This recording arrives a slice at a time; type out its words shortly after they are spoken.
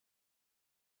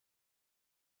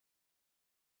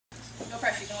No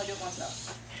pressure, you can only do it once though.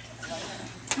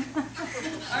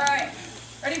 All right,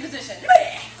 ready position.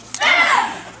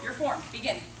 Your form,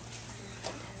 begin.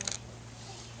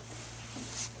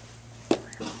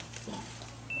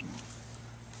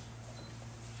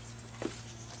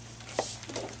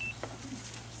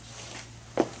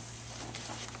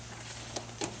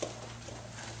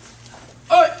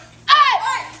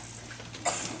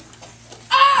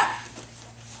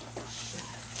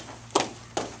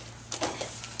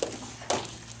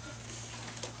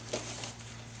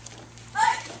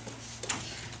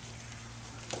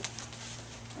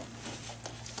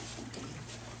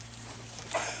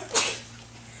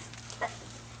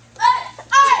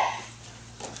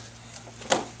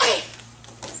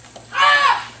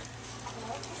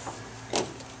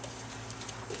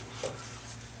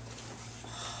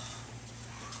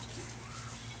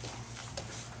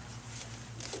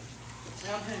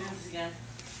 Now I'm going to do this again.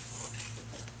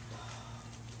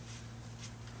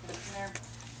 Put it in there.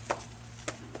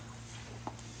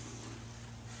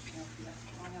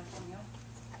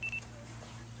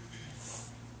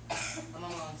 I'm on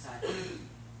the wrong side.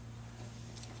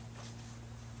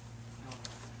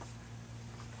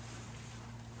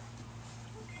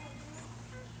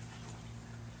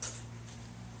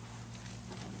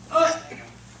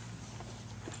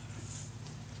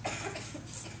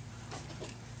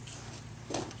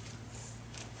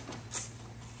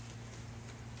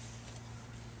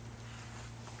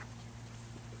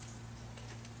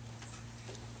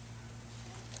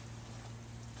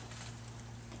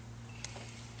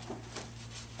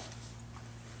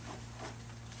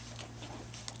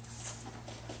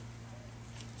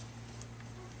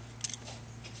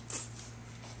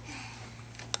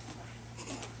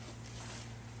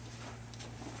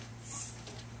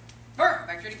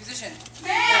 Back to ready position.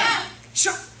 Ma'am!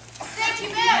 Sure. Thank you,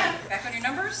 ma'am! Back on your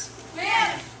numbers.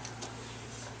 Ma'am!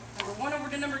 Number 1 over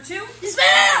to number 2. Yes,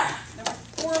 ma'am! Number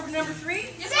 4 over to number 3.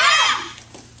 Yes, ma'am!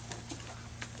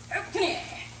 Okay.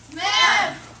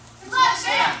 Ma'am! Good luck,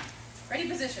 ma'am! Ready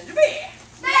position.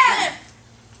 Ma'am!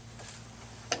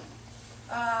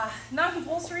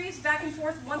 Non-compulsories, back and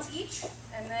forth once each,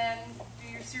 and then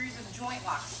do your series of joint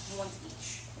locks once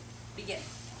each. Begin.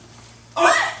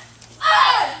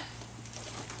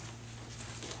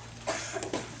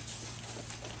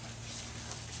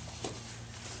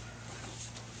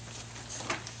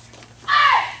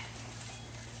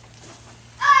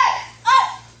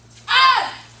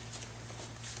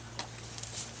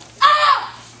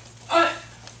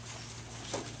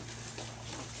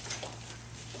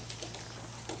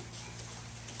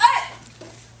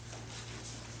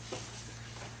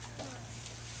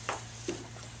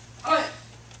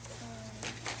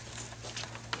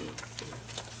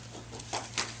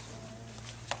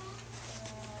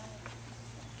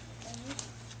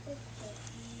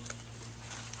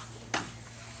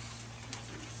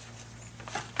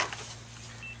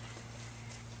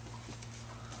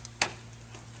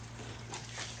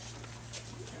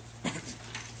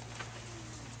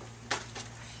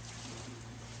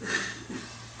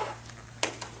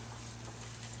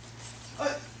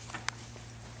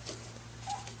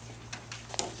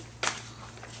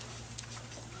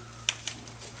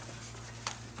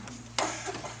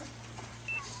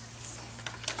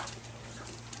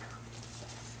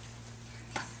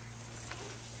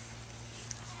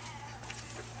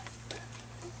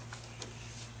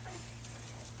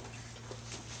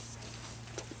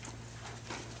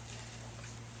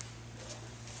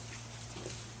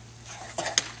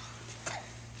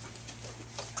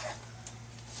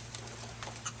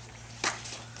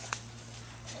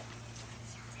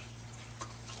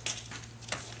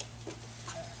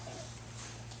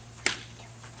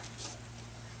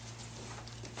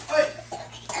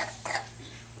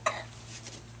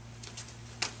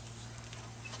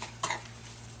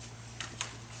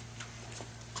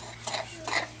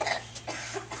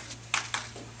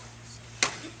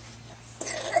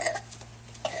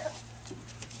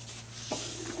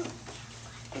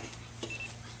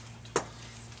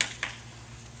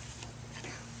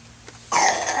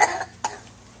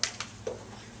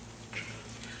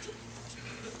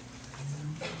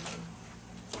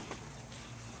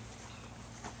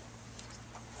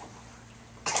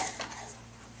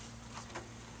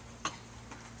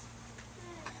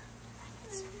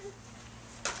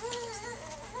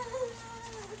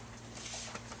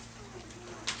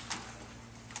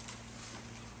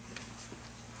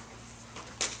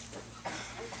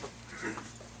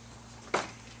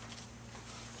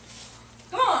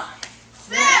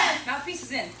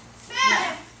 Pieces in.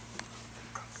 Ma'am!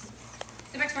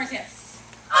 Step back, smart stance.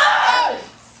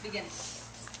 Begin.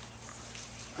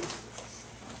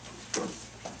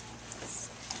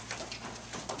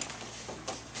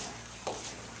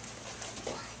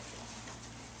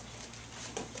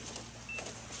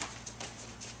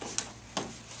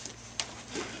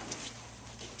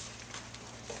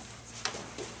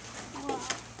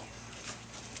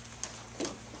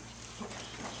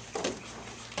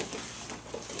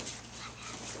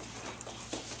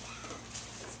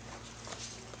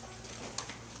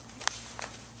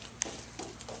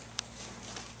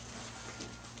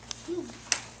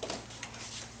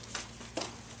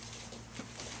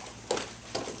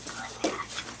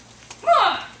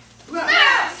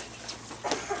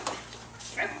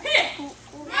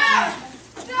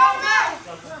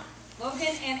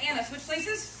 Logan and Anna, switch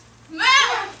places. Move.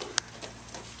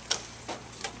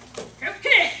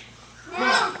 Okay.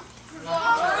 Move.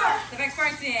 The next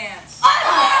part dance.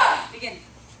 Begin.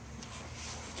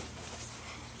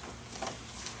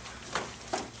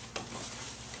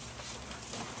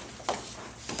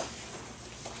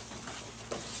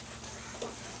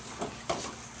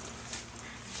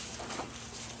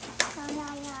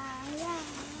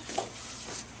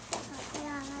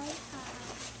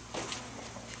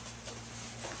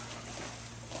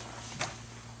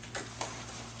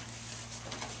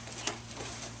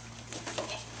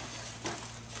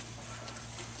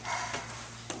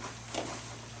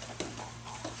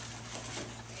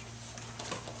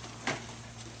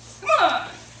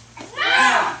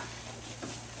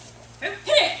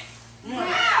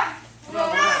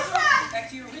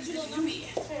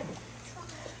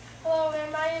 Hello,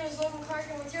 and my name is Logan Clark,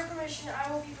 and with your permission,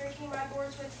 I will be breaking my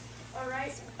boards with a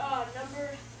right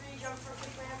number 3 jump for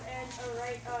kick ramp and a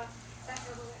right back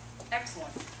over whip.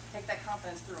 Excellent. Take that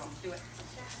confidence through them. Do it.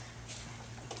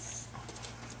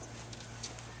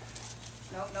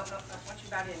 No. Once you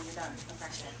bow in, you're done. No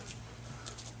practice.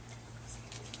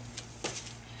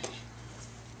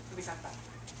 What we talk about?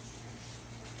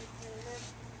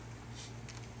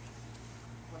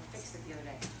 Well, I fixed it the other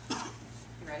day.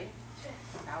 You ready?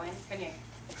 Bow in. Can you?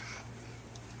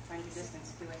 Find your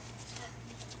distance. Do it.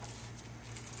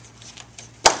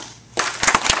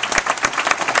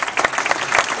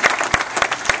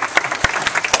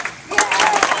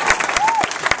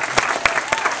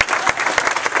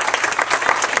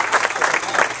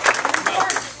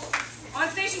 On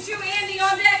station 2, Andy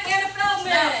on deck. Anna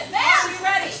Feldman. Are you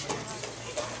ready?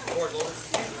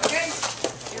 Okay.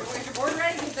 Is your board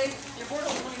ready? Because your board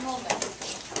will be holding hold that.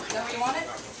 Is that where you want it?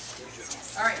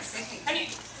 All right. Can you?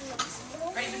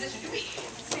 Ready position. Do it.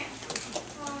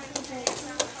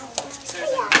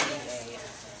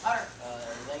 Louder.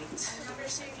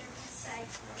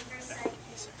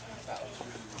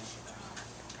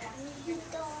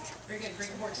 Very good. Bring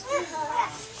your boards.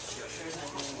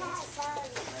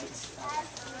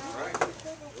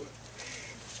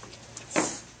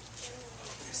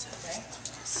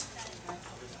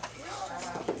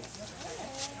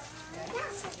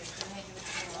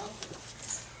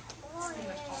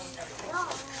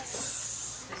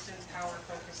 Distance, power,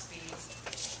 focus, speed,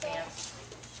 stance.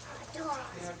 Have you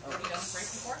done this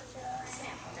race before?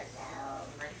 Okay.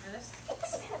 You ready for this?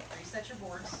 Reset your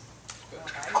boards. Okay.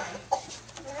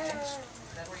 Is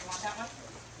that where you want that one?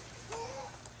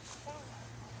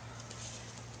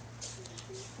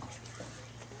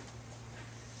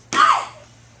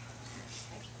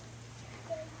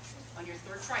 On your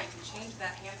third try, you can change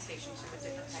that hand station to a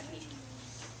different technique.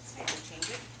 Can you change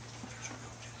it?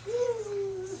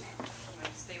 I'm going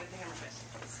to stay with the hammer fist.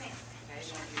 Okay,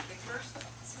 you want to do your kick first?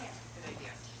 Good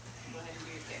idea. Go ahead and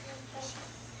do your kick.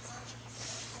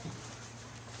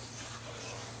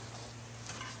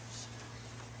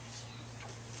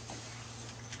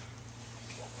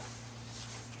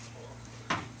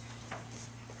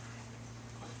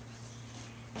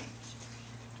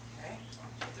 Okay,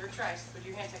 third try, so do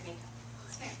your hand technique.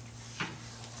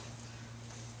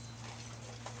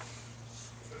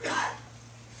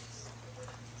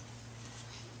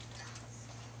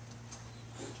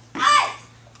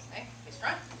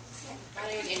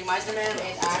 Man,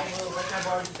 and I will break my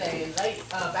board with a light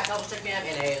back elbow check man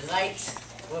and a light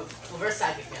reverse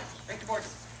side kick man. Break the boards.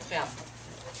 Yeah.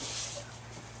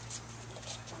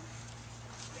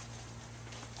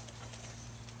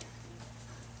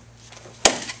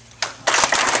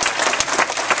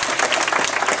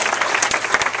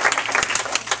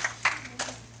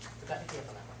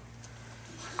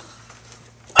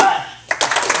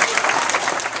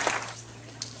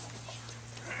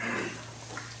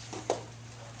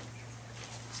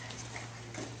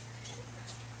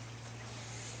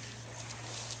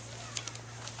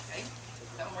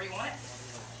 Where you want it?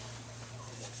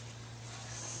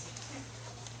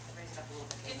 Raise it up a little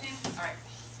bit. Yes, ma'am. All right.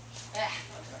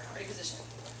 Ready position.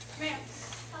 Ma'am.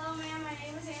 Hello, ma'am. My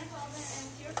name is Anna Feldman, and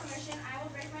with your permission, I will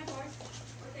break my boards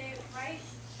with a right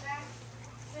back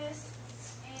fist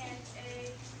and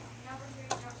a number 3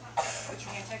 jump top. What's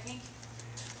your hand technique?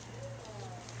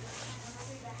 Number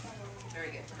 3 back elbow.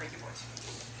 Very good. Break your boards.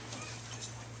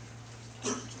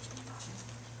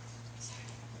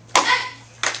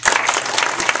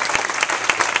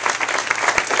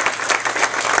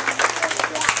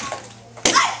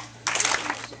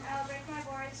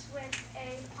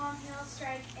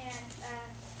 Strike and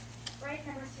right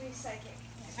number 3 side kick.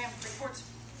 Yes, ma'am. Break boards.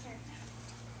 Sure.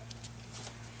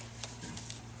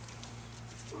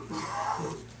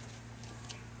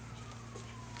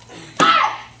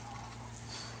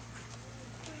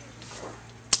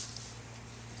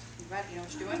 You know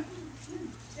what you're doing?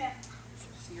 Stand.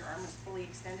 So your arm is fully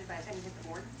extended by the time you hit the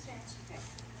board? Stand. Okay,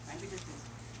 mind your distance.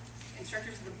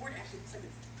 Instructors, the board actually looks like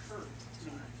it's curved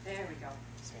to me. There we go.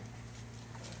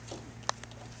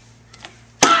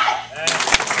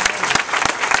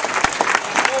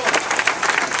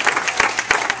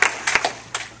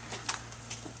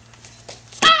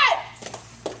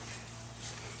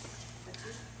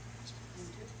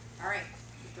 All right,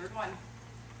 the third one.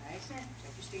 All right, check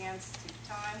your stance, take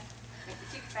your time. If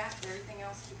you keep fast, everything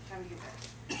else, keep your time to get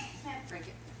there. Break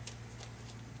it.